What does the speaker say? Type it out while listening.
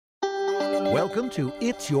Welcome to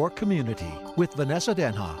It's Your Community with Vanessa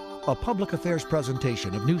Denha, a public affairs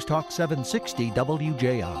presentation of News Talk 760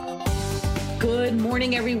 WJR. Good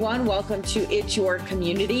morning, everyone. Welcome to It's Your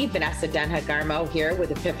Community. Vanessa Denha-Garmo here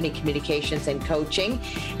with Epiphany Communications and Coaching.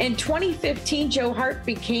 In 2015, Joe Hart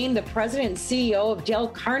became the president and CEO of Dale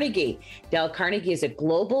Carnegie. Dale Carnegie is a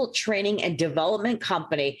global training and development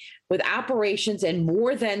company with operations in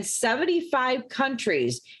more than 75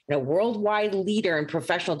 countries and a worldwide leader in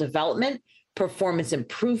professional development, performance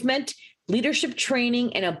improvement, leadership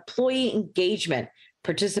training, and employee engagement.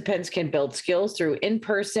 Participants can build skills through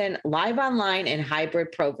in-person, live online, and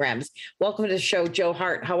hybrid programs. Welcome to the show, Joe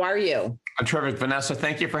Hart. How are you? I'm terrific, Vanessa.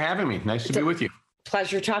 Thank you for having me. Nice to be with you.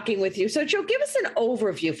 Pleasure talking with you. So, Joe, give us an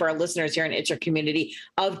overview for our listeners here in It's Your Community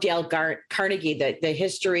of Dale Carnegie, the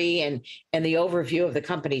history and the overview of the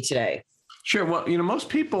company today. Sure. Well, most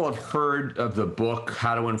people have heard of the book,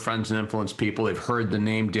 How to Win Friends and Influence People. They've heard the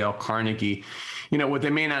name Dale Carnegie. What they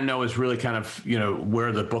may not know is really kind of,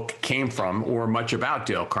 where the book came from or much about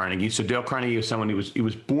Dale Carnegie. So Dale Carnegie is someone he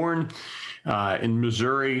was born in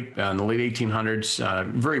Missouri in the late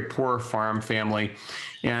 1800s, very poor farm family.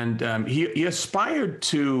 And he aspired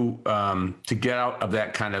to get out of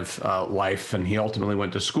that kind of life. And he ultimately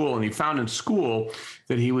went to school, and he found in school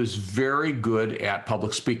that he was very good at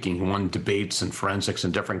public speaking. He won debates and forensics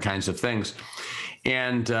and different kinds of things,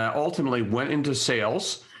 and ultimately went into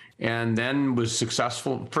sales. And then was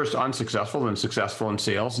successful, first unsuccessful, then successful in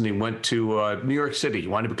sales. And he went to New York City. He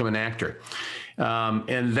wanted to become an actor.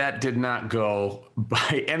 And that did not go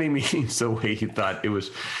by any means the way he thought it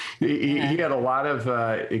was. He had a lot of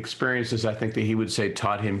experiences, I think, that he would say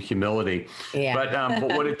taught him humility. Yeah. But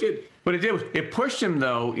what it did was it pushed him,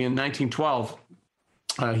 though. In 1912,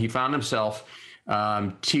 he found himself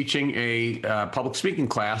teaching a public speaking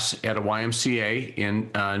class at a YMCA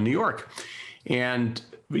in New York. And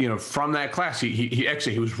from that class, he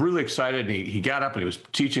was really excited, and he got up and he was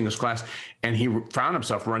teaching this class, and he found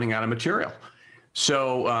himself running out of material.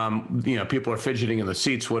 So, people are fidgeting in the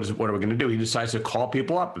seats. What are we going to do? He decides to call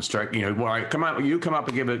people up and start, come on, you come up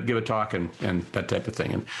and give a talk and that type of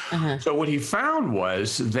thing. And so what he found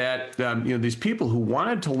was that, these people who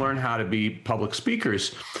wanted to learn how to be public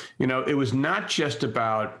speakers, it was not just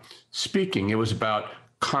about speaking. It was about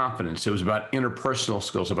confidence. It was about interpersonal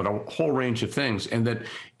skills, about a whole range of things. And that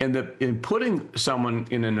in putting someone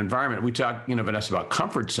in an environment, we talk, Vanessa, about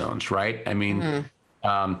comfort zones, right? I mean,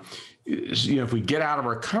 if we get out of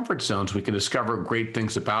our comfort zones, we can discover great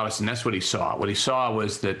things about us. And that's what he saw. What he saw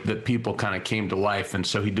was that people kind of came to life. And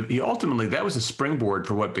so he ultimately, that was a springboard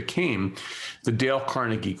for what became the Dale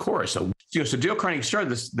Carnegie course. So Dale Carnegie started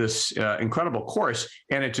this incredible course,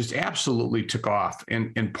 and it just absolutely took off.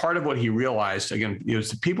 And part of what he realized, again,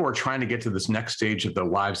 is that people were trying to get to this next stage of their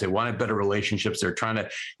lives. They wanted better relationships. They're trying to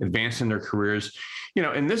advance in their careers,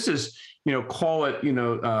 and this is, call it,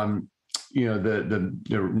 the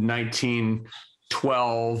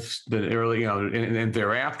 1912, the early, and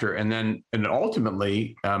thereafter. And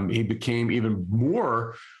ultimately, he became even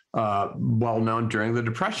more well-known during the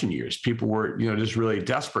Depression years. People were, just really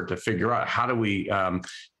desperate to figure out, how do we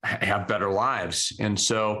have better lives? And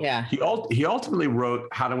so he ultimately wrote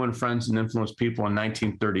How to Win Friends and Influence People in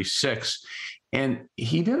 1936. And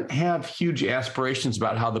he didn't have huge aspirations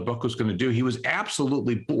about how the book was going to do. He was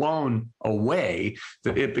absolutely blown away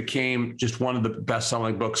that it became just one of the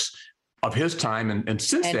best-selling books of his time, and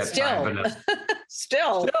since that time.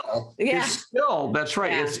 Still, yeah. That's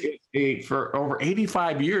right. Yeah. For over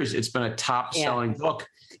 85 years, it's been a top-selling book.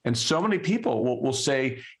 And so many people will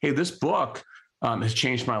say, hey, this book has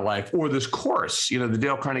changed my life, or this course, the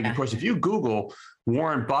Dale Carnegie course. If you Google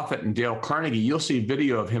Warren Buffett and Dale Carnegie, you'll see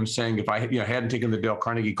video of him saying, if I hadn't taken the Dale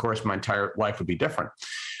Carnegie course, my entire life would be different.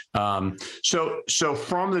 So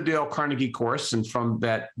from the Dale Carnegie course, and from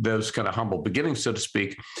those kind of humble beginnings, so to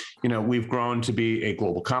speak, we've grown to be a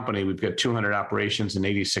global company. We've got 200 operations in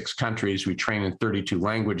 86 countries. We train in 32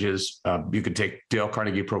 languages. You can take Dale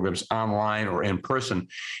Carnegie programs online or in person.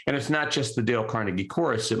 And it's not just the Dale Carnegie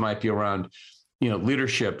course. It might be around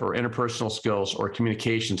leadership or interpersonal skills or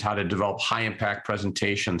communications, how to develop high impact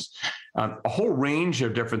presentations, a whole range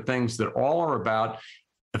of different things that all are about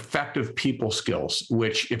effective people skills,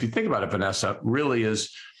 which, if you think about it, Vanessa, really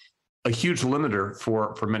is a huge limiter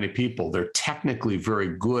for many people. They're technically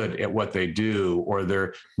very good at what they do, or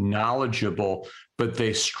they're knowledgeable, but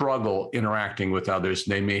they struggle interacting with others.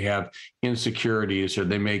 They may have insecurities, or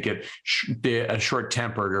they may get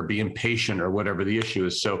short-tempered or be impatient, or whatever the issue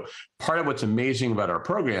is. So part of what's amazing about our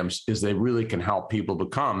programs is they really can help people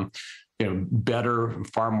become better,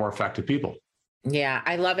 far more effective people. Yeah,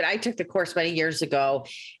 I love it. I took the course many years ago,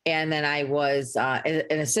 and then I was an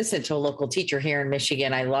assistant to a local teacher here in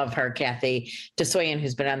Michigan. I love her, Kathy DeSoyan,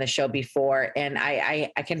 who's been on the show before, and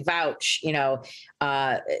I can vouch.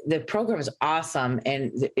 The program is awesome,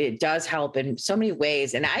 and it does help in so many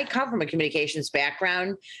ways. And I come from a communications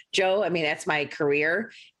background, Joe. I mean, that's my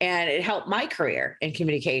career, and it helped my career in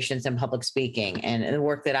communications and public speaking and the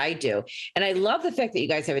work that I do. And I love the fact that you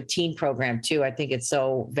guys have a teen program too. I think it's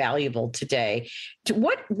so valuable today.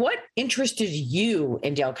 What interested you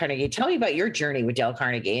in Dale Carnegie? Tell me about your journey with Dale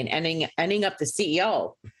Carnegie and ending up the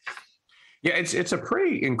CEO. Yeah, it's a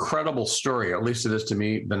pretty incredible story, at least it is to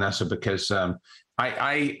me, Vanessa, because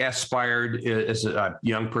I aspired as a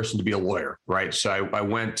young person to be a lawyer, right? So I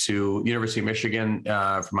went to University of Michigan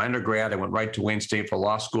for my undergrad. I went right to Wayne State for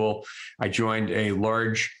law school. I joined a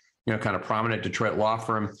large, kind of prominent Detroit law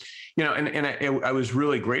firm, and I was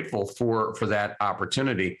really grateful for that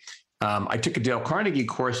opportunity. I took a Dale Carnegie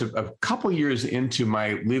course a couple years into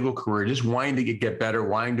my legal career, just wanting to get better,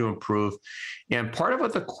 wanting to improve. And part of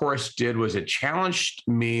what the course did was it challenged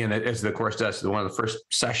me, and as the course does, one of the first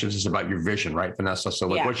sessions is about your vision, right, Vanessa? So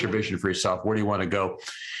what's your vision for yourself? Where do you want to go?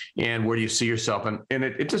 And where do you see yourself? And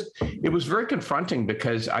it was very confronting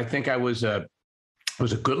because I think I was a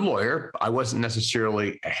good lawyer. I wasn't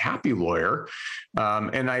necessarily a happy lawyer.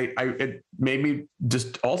 And it made me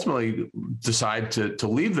just ultimately decide to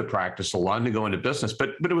leave the practice of law and to go into business.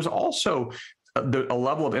 But it was also a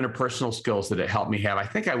level of interpersonal skills that it helped me have. I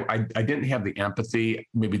think I didn't have the empathy,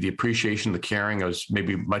 maybe the appreciation, the caring. I was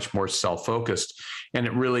maybe much more self-focused. And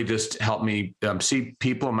it really just helped me see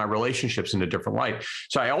people and my relationships in a different light.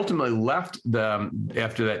 So I ultimately left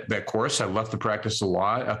after that course. I left the practice of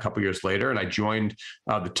law a couple of years later, and I joined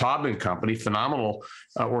the Taubman Company, phenomenal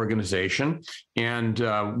organization, and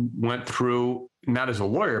went through, not as a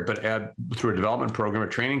lawyer, but through a development program, a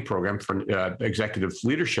training program for executive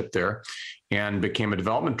leadership there, and became a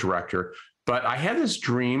development director. But I had this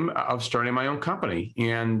dream of starting my own company.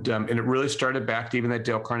 And it really started back to even that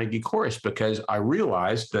Dale Carnegie course, because I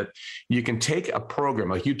realized that you can take a program,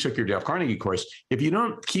 like you took your Dale Carnegie course, if you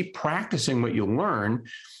don't keep practicing what you learn,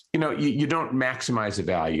 you don't maximize the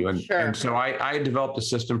value. And, Sure. And so I developed a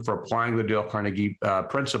system for applying the Dale Carnegie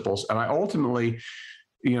principles. And I ultimately,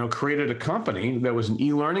 created a company that was an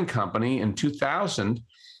e-learning company in 2000.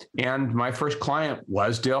 And my first client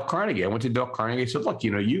was Dale Carnegie. I went to Dale Carnegie and said, look,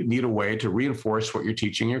 you need a way to reinforce what you're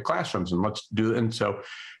teaching in your classrooms, and let's do it. And so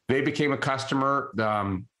they became a customer.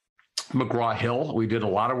 McGraw-Hill, we did a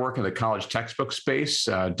lot of work in the college textbook space,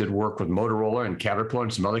 did work with Motorola and Caterpillar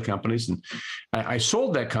and some other companies. And I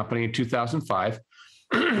sold that company in 2005.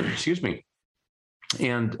 Excuse me.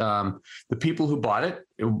 And the people who bought it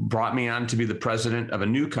brought me on to be the president of a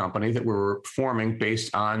new company that we were forming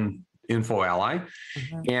based on InfoAlly.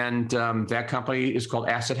 Mm-hmm. And that company is called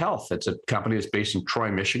Asset Health. It's a company that's based in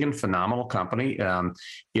Troy, Michigan, phenomenal company.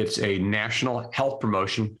 It's a national health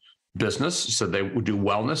promotion business. So they would do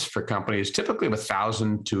wellness for companies, typically of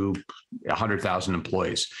 1,000 to 100,000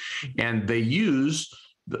 employees. And they use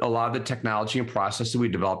a lot of the technology and process that we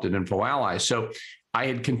developed at InfoAlly. So I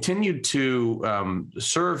had continued to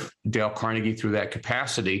serve Dale Carnegie through that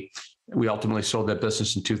capacity. We ultimately sold that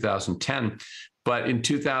business in 2010. But in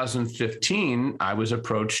 2015, I was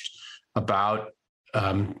approached about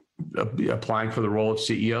applying for the role of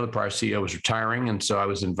CEO. The prior CEO was retiring. And so I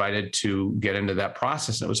was invited to get into that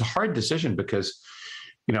process. And it was a hard decision because,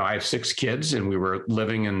 I have 6 kids and we were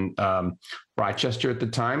living in Rochester at the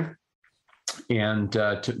time. And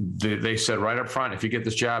they said right up front, if you get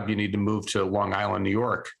this job, you need to move to Long Island, New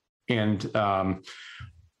York. And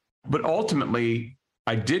but ultimately,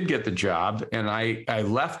 I did get the job, and I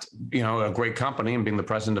left, a great company and being the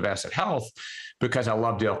president of Asset Health because I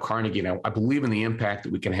love Dale Carnegie. And I believe in the impact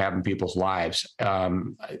that we can have in people's lives.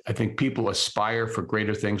 I think people aspire for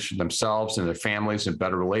greater things for themselves and their families and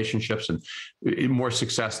better relationships and more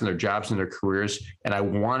success in their jobs and their careers. And I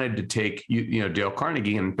wanted to take, Dale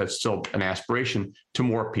Carnegie, and that's still an aspiration, to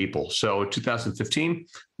more people. So 2015,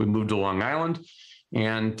 we moved to Long Island,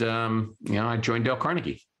 and, I joined Dale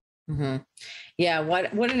Carnegie. Mm-hmm. Yeah,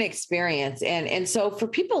 what an experience. And so for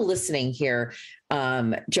people listening here,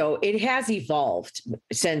 Joe, it has evolved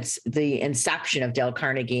since the inception of Dale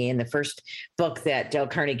Carnegie and the first book that Dale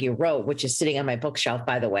Carnegie wrote, which is sitting on my bookshelf,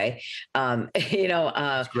 by the way.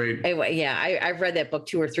 That's great. Anyway, yeah, I've read that book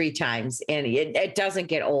 2 or 3 times, and it doesn't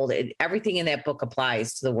get old. Everything in that book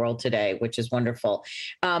applies to the world today, which is wonderful.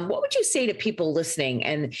 What would you say to people listening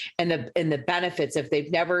and the benefits if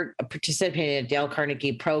they've never participated in a Dale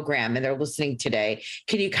Carnegie program and they're listening today?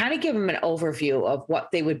 Can you kind of give them an overview of what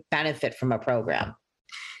they would benefit from a program?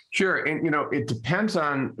 Sure. And, it depends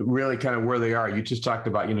on really kind of where they are. You just talked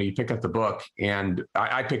about, you pick up the book, and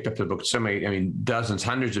I picked up the book so many, dozens,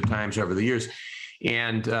 hundreds of times over the years.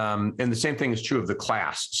 And the same thing is true of the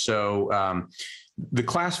class. So the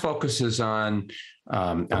class focuses on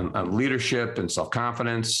leadership and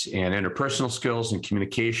self-confidence and interpersonal skills and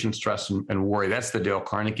communication, stress and worry. That's the Dale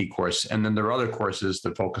Carnegie course. And then there are other courses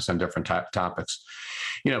that focus on different topics.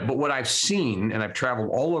 But what I've seen, and I've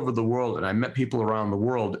traveled all over the world, and I met people around the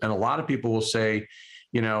world, and a lot of people will say,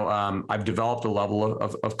 I've developed a level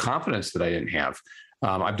of confidence that I didn't have.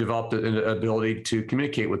 I've developed an ability to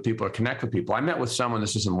communicate with people or connect with people. I met with someone,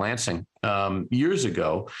 this is in Lansing, years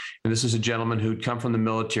ago, and this is a gentleman who'd come from the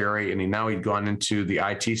military, and he'd gone into the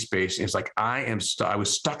IT space. And he's like, I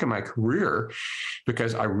was stuck in my career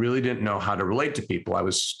because I really didn't know how to relate to people. I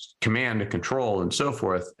was command and control and so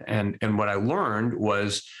forth. And what I learned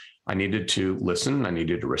was I needed to listen, I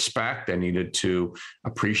needed to respect, I needed to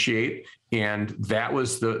appreciate. And that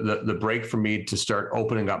was the break for me to start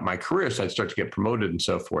opening up my career. So I'd start to get promoted and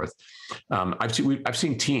so forth. I've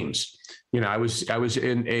seen teams. I was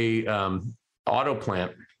in a auto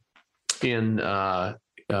plant in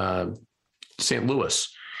St.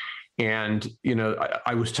 Louis. And,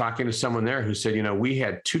 I was talking to someone there who said, we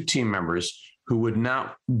had two team members who would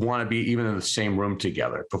not want to be even in the same room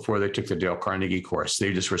together before they took the Dale Carnegie course.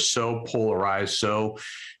 They just were so polarized, so,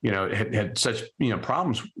 had such,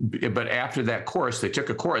 problems. But after that course, they took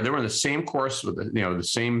a course. They were in the same course with, the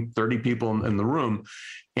same 30 people in the room,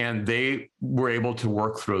 and they were able to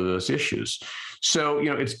work through those issues. So,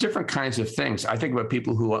 it's different kinds of things. I think about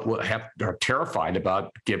people who are terrified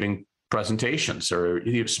about giving presentations, or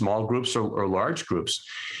small groups or large groups.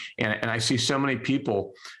 And I see so many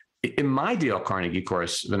people. In my Dale Carnegie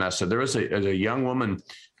course, Vanessa, there was a young woman,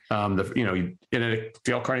 in a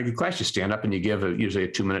Dale Carnegie class, you stand up and you give usually a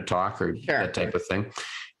 2-minute talk or that type of thing.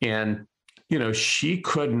 And, she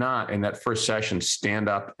could not in that first session stand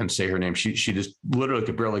up and say her name. She just literally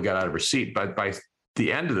could barely get out of her seat. But by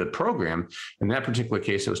the end of the program, in that particular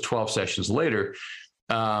case, it was 12 sessions later,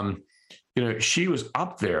 she was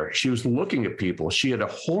up there. She was looking at people. She had a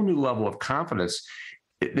whole new level of confidence.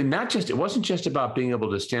 It wasn't just about being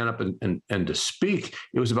able to stand up and to speak.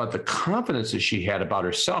 It was about the confidence that she had about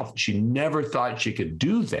herself. She never thought she could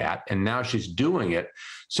do that, and now she's doing it.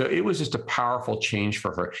 So it was just a powerful change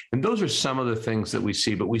for her. And those are some of the things that we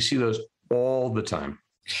see, but we see those all the time.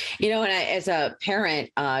 And as a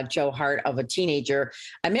parent, Joe Hart, of a teenager,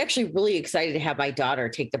 I'm actually really excited to have my daughter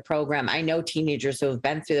take the program. I know teenagers who have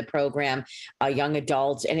been through the program, young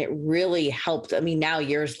adults, and it really helped. Now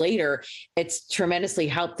years later, it's tremendously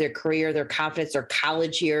helped their career, their confidence, their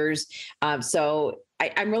college years. So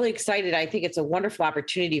I'm really excited. I think it's a wonderful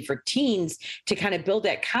opportunity for teens to kind of build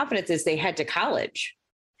that confidence as they head to college.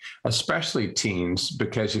 Especially teens,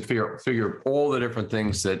 because you figure all the different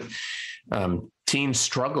things that teens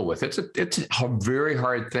struggle with. It's a very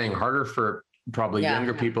hard thing, harder for probably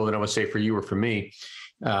younger people than I would say for you or for me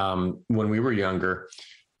when we were younger.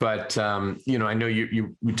 But, I know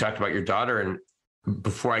you talked about your daughter, and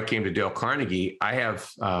before I came to Dale Carnegie, I have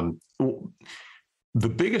the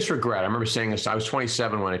biggest regret. I remember saying this, I was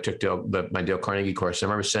 27 when I took my Dale Carnegie course. I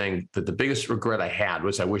remember saying that the biggest regret I had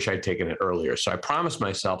was I wish I'd taken it earlier. So I promised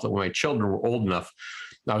myself that when my children were old enough,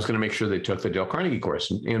 I was going to make sure they took the Dale Carnegie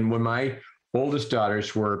course. And when my oldest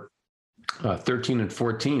daughters were 13 and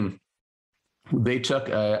 14, they took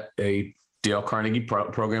a Dale Carnegie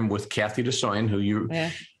program with Kathy DeSoyan, who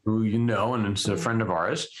you know, and it's a friend of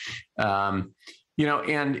ours. And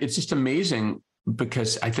it's just amazing,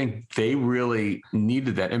 because I think they really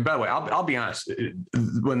needed that. And by the way, I'll be honest,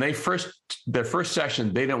 when their first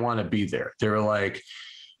session, they didn't want to be there. They were like,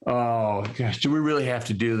 oh gosh, do we really have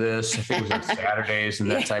to do this? I think it was on Saturdays and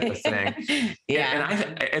that type of thing. Yeah.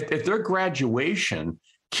 And at their graduation,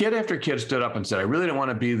 kid after kid stood up and said, I really didn't want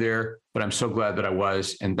to be there, but I'm so glad that I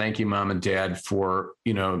was. And thank you, Mom and Dad, for,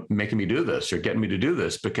 making me do this or getting me to do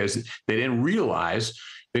this, because they didn't realize,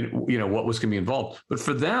 what was going to be involved. But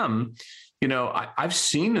for them, I've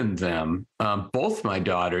seen in them, both my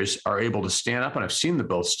daughters are able to stand up, and I've seen them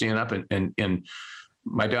both stand up, and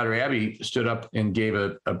my daughter Abby stood up and gave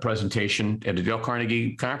a presentation at a Dale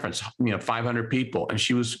Carnegie conference, 500 people, and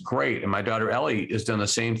she was great. And my daughter Ellie has done the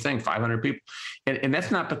same thing, 500 people. And that's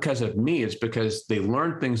not because of me. It's because they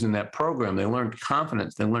learned things in that program. They learned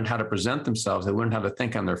confidence. They learned how to present themselves. They learned how to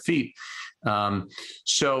think on their feet.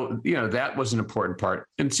 So, that was an important part.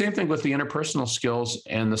 And same thing with the interpersonal skills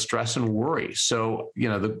and the stress and worry. So,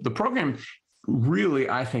 the program really,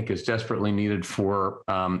 I think, is desperately needed for,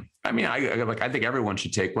 I think everyone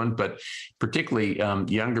should take one, but particularly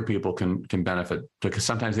younger people can benefit, because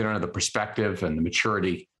sometimes they don't have the perspective and the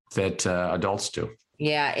maturity adults do.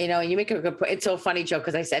 Yeah, you make a good point. It's so funny, Joe,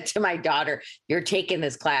 because I said to my daughter, "You're taking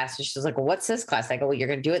this class." And she's like, "Well, what's this class?" I go, "Well, you're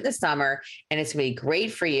going to do it this summer, and it's going to be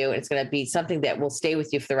great for you. It's going to be something that will stay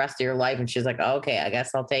with you for the rest of your life." And she's like, oh, "Okay, I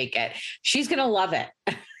guess I'll take it." She's going to love it.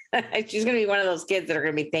 She's going to be one of those kids that are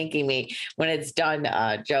going to be thanking me when it's done,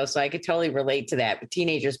 Joe. So I could totally relate to that with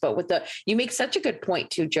teenagers. But you make such a good point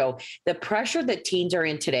too, Joe. The pressure that teens are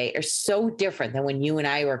in today are so different than when you and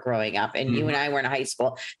I were growing up and you and I were in high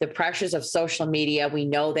school. The pressures of social media. We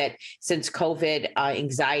know that since COVID,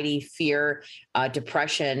 anxiety, fear,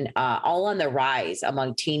 depression, all on the rise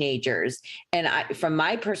among teenagers. And from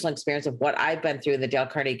my personal experience of what I've been through in the Dale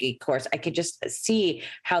Carnegie course, I could just see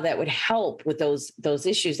how that would help with those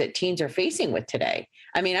issues that teens are facing with today.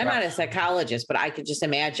 I mean, I'm not a psychologist, but I could just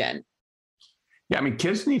imagine. Yeah, I mean,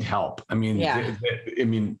 kids need help. I mean,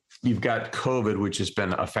 you've got COVID, which has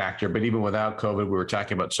been a factor, but even without COVID, we were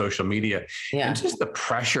talking about social media and just the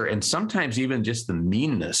pressure and sometimes even just the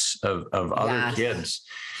meanness of other kids.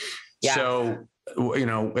 Yeah. So,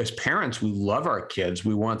 as parents, we love our kids.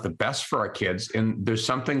 We want the best for our kids. And there's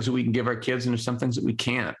some things that we can give our kids and there's some things that we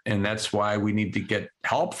can't. And that's why we need to get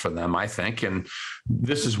help for them, I think. And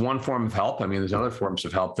this is one form of help. I mean, there's other forms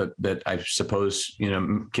of help that I suppose,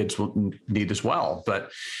 kids will need as well.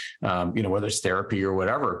 But, whether it's therapy or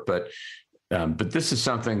whatever, but this is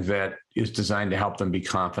something that is designed to help them be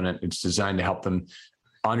confident. It's designed to help them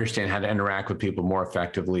understand how to interact with people more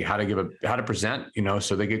effectively, how to present,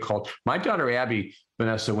 so they get called. My daughter, Abby,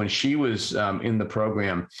 Vanessa, when she was in the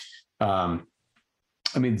program,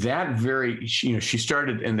 she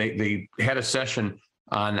started and they had a session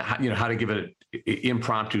on, how to give an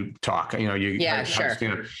impromptu talk, sure.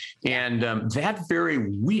 And that very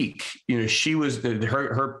week, she was,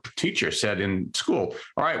 her teacher said in school,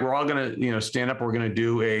 all right, we're all going to, stand up. We're going to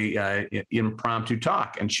do a impromptu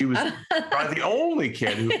talk. And she was probably the only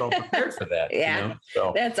kid who felt prepared for that. Yeah,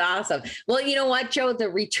 so. That's awesome. Well, you know what, Joe, the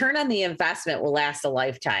return on the investment will last a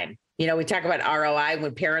lifetime. We talk about ROI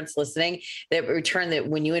when parents listening, that return that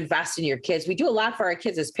when you invest in your kids, we do a lot for our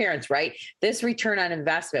kids as parents, right? This return on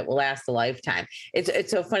investment will last a lifetime. It's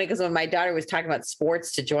so funny because when my daughter was talking about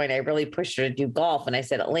sports to join, I really pushed her to do golf. And I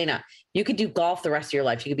said, Elena, you could do golf the rest of your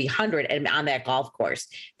life. You could be 100 and on that golf course.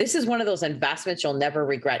 This is one of those investments you'll never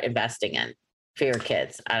regret investing in for your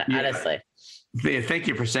kids, honestly. Thank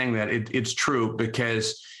you for saying that. It's true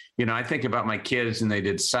because I think about my kids and they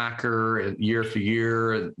did soccer year for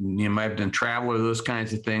year. You might have done travel or those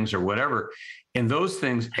kinds of things or whatever. And those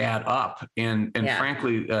things add up. And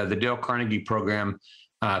frankly, the Dale Carnegie program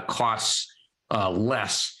costs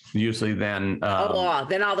less usually than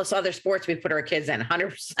all those other sports we put our kids in,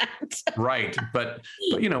 100%. Right. But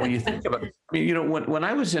when you think about it, when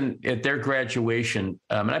I was at their graduation,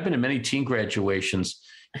 and I've been to many teen graduations,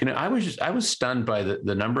 I was stunned by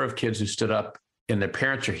the number of kids who stood up and their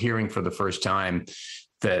parents are hearing for the first time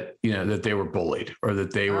that, that they were bullied or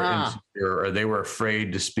that they were insecure or they were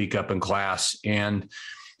afraid to speak up in class. And,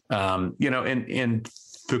 and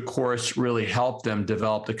the course really helped them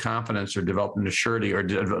develop the confidence or develop the surety or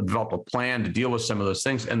develop a plan to deal with some of those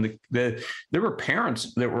things. And there were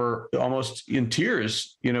parents that were almost in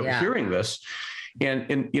tears, hearing this.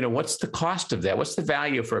 And what's the cost of that? What's the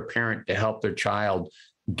value for a parent to help their child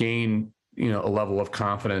gain a level of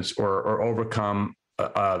confidence or overcome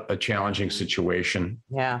a challenging situation?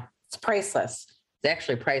 Yeah, it's priceless. It's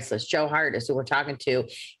actually priceless. Joe Hart is who we're talking to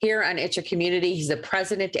here on It's Your Community. He's the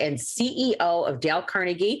president and CEO of Dale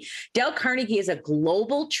Carnegie. Dale Carnegie is a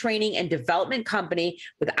global training and development company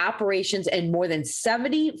with operations in more than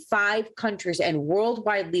 75 countries and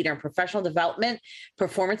worldwide leader in professional development,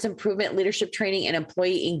 performance improvement, leadership training, and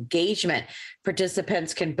employee engagement.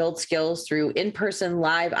 Participants can build skills through in-person,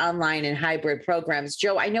 live, online, and hybrid programs.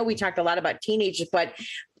 Joe, I know we talked a lot about teenagers, but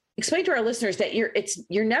explain to our listeners that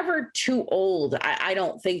you're never too old, I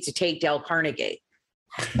don't think, to take Dale Carnegie.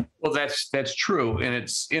 Well, that's true. And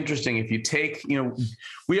it's interesting if you take,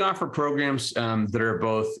 we offer programs that are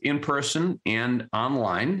both in person and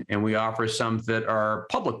online, and we offer some that are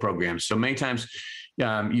public programs. So many times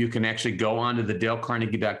you can actually go onto the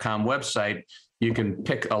dalecarnegie.com website. You can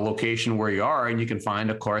pick a location where you are and you can find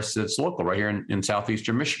a course that's local right here in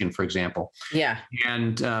Southeastern Michigan, for example. Yeah.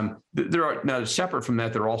 And there are now separate from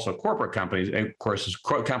that, there are also corporate companies. Courses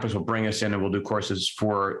companies will bring us in and we'll do courses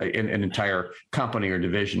for an entire company or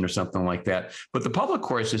division or something like that. But the public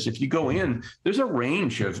courses, if you go in, there's a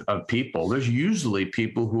range of people. There's usually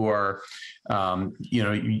people who are,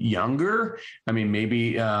 younger. I mean,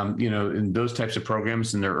 maybe, in those types of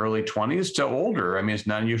programs in their early 20s to older. I mean, it's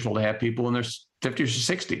not unusual to have people in their 50s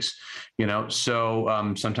or 60s,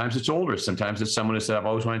 so sometimes it's older, sometimes it's someone who said, I've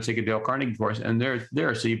always wanted to take a Dale Carnegie course, and they're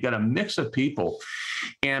there. So you've got a mix of people.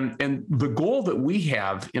 And the goal that we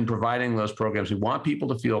have in providing those programs, we want people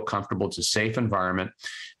to feel comfortable. It's a safe environment.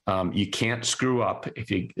 You can't screw up if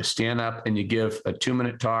you stand up and you give a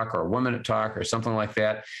 2-minute talk or a 1-minute talk or something like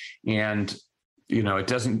that. And, it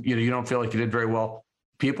doesn't, you don't feel like you did very well.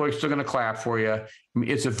 People are still going to clap for you. I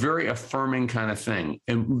mean, it's a very affirming kind of thing.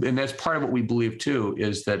 And that's part of what we believe too,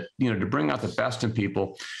 is that, to bring out the best in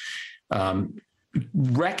people,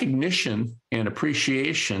 recognition and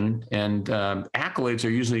appreciation and accolades are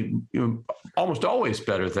usually almost always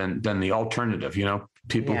better than the alternative.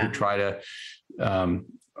 People who try to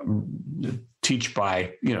teach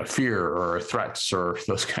by fear or threats or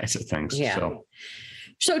those kinds of things. Yeah.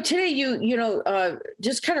 So today,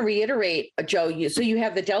 just kind of reiterate, Joe. So you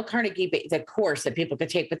have the Dale Carnegie, the course that people could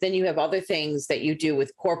take, but then you have other things that you do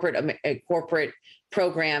with corporate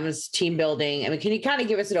programs, team building. I mean, can you kind of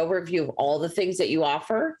give us an overview of all the things that you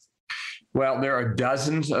offer? Well, there are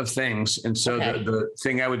dozens of things. And so the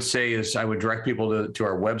thing I would say is I would direct people to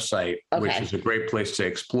our website, which is a great place to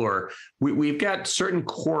explore. We've got certain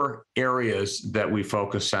core areas that we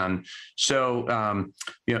focus on. So,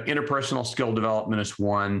 interpersonal skill development is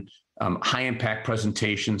one. High impact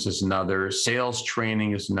presentations is another. Sales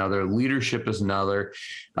training is another. Leadership is another.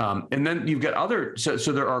 And then you've got other. So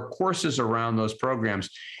there are courses around those programs.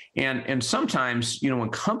 And sometimes, when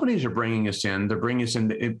companies are bringing us in, they're bringing us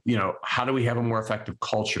in, how do we have a more effective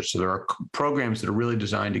culture? So there are programs that are really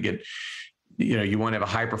designed to get, you want to have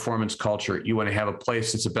a high performance culture. You want to have a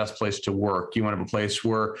place that's the best place to work. You want to have a place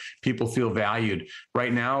where people feel valued.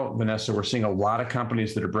 Right now, Vanessa, we're seeing a lot of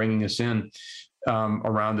companies that are bringing us in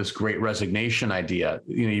around this great resignation idea.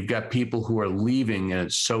 You've got people who are leaving and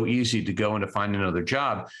it's so easy to go and to find another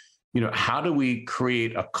job. How do we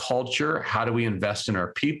create a culture? How do we invest in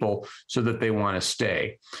our people so that they want to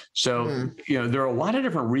stay? So, there are a lot of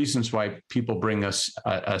different reasons why people bring us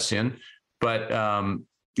in, but,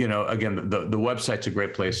 again, the website's a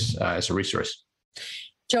great place as a resource.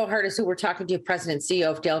 Joe Hartness, who we're talking to, President and CEO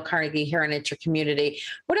of Dale Carnegie here on Enter Community.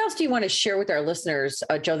 What else do you want to share with our listeners,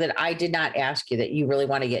 Joe, that I did not ask you that you really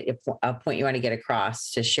want to get a point you want to get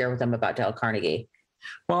across to share with them about Dale Carnegie?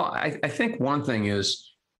 Well, I think one thing is,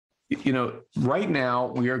 right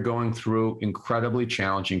now we are going through incredibly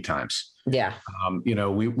challenging times. Yeah.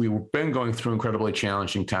 We've been going through incredibly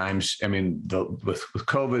challenging times. I mean, with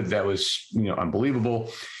COVID, that was, unbelievable.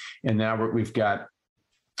 And now we've got,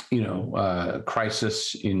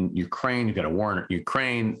 crisis in Ukraine. You've got a war in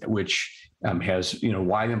Ukraine, which has,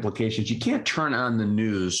 wide implications. You can't turn on the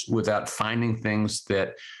news without finding things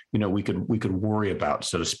that, we could worry about,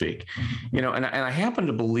 so to speak. And I happen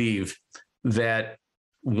to believe that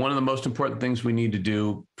one of the most important things we need to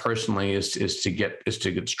do personally is to get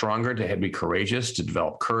stronger, to be courageous, to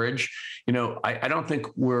develop courage. I don't think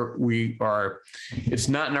we are. It's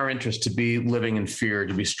not in our interest to be living in fear,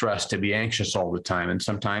 to be stressed, to be anxious all the time. And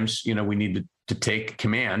sometimes, we need to take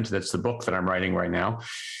command. That's the book that I'm writing right now,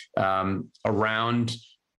 around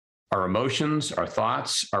our emotions, our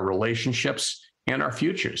thoughts, our relationships, and our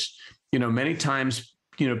futures. Many times,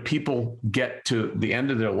 people get to the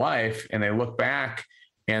end of their life and they look back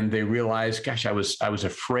and they realize, gosh, I was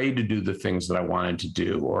afraid to do the things that I wanted to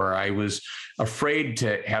do, or I was afraid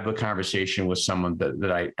to have a conversation with someone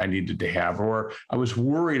that I needed to have, or I was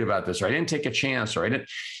worried about this, or I didn't take a chance, or I didn't.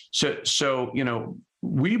 So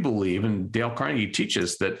we believe, and Dale Carnegie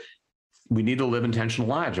teaches that we need to live intentional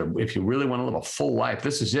lives. Or if you really want to live a full life,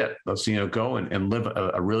 this is it. Let's go and live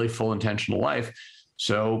a really full intentional life.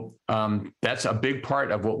 So that's a big part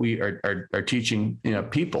of what we are teaching,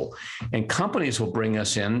 people, and companies will bring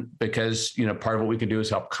us in because, part of what we can do is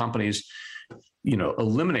help companies,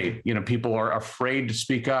 eliminate, people are afraid to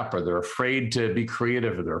speak up, or they're afraid to be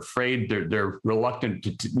creative, or they're reluctant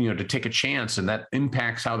to take a chance. And that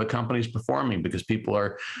impacts how the company's performing because people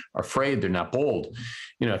are afraid, they're not bold.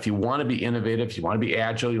 If you want to be innovative, if you want to be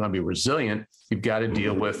agile, you want to be resilient, you've got to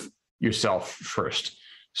deal with yourself first.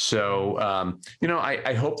 So,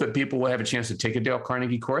 I hope that people will have a chance to take a Dale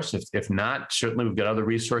Carnegie course. If not, certainly we've got other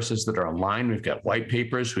resources that are online. We've got white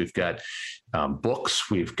papers, we've got books,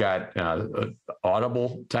 we've got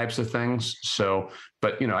Audible types of things. So,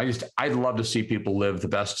 but, I'd love to see people live the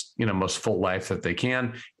best, most full life that they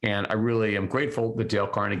can. And I really am grateful that Dale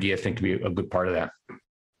Carnegie, I think, can be a good part of that.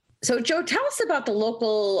 So, Joe, tell us about the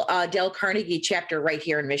local Dale Carnegie chapter right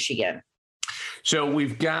here in Michigan. So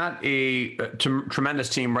we've got a tremendous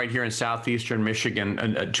team right here in southeastern Michigan,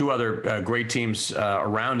 and two other great teams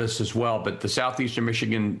around us as well. But the southeastern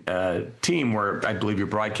Michigan team, where I believe your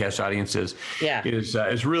broadcast audience is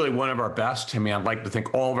really one of our best. I mean, I'd like to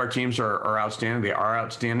think all of our teams are outstanding. They are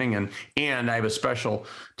outstanding, and I have a special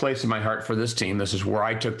place in my heart for this team. This is where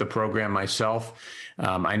I took the program myself.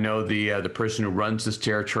 I know the person who runs this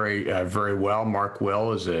territory very well. Mark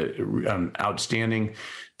Will is an outstanding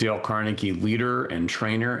Dale Carnegie leader and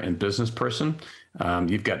trainer and business person.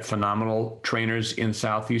 You've got phenomenal trainers in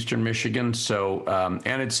southeastern Michigan. So,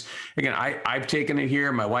 and it's, again, I've taken it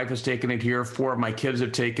here. My wife has taken it here. 4 of my kids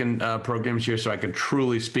have taken programs here. So I can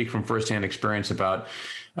truly speak from firsthand experience about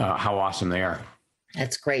how awesome they are.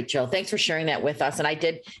 That's great, Joe. Thanks for sharing that with us. And I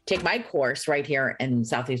did take my course right here in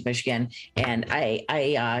Southeast Michigan, and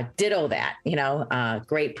I ditto that,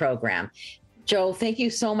 great program. Joe, thank you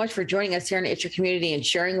so much for joining us here in It's Your Community and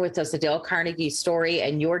sharing with us the Dale Carnegie story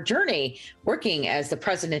and your journey working as the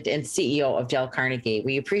president and CEO of Dale Carnegie.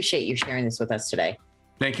 We appreciate you sharing this with us today.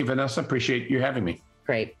 Thank you, Vanessa. Appreciate you having me.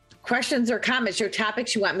 Great. Questions or comments, or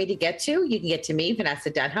topics you want me to get to, you can get to me,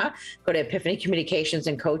 Vanessa Denha. Go to Epiphany Communications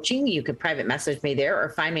and Coaching. You can private message me there, or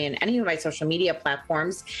find me in any of my social media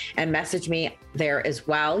platforms and message me there as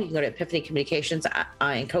well. You can go to Epiphany Communications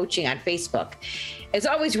and Coaching on Facebook. As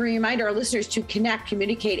always, we remind our listeners to connect,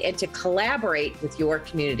 communicate, and to collaborate with your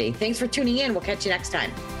community. Thanks for tuning in. We'll catch you next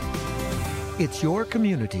time. It's Your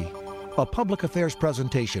Community, a public affairs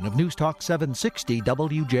presentation of News Talk 760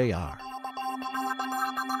 WJR.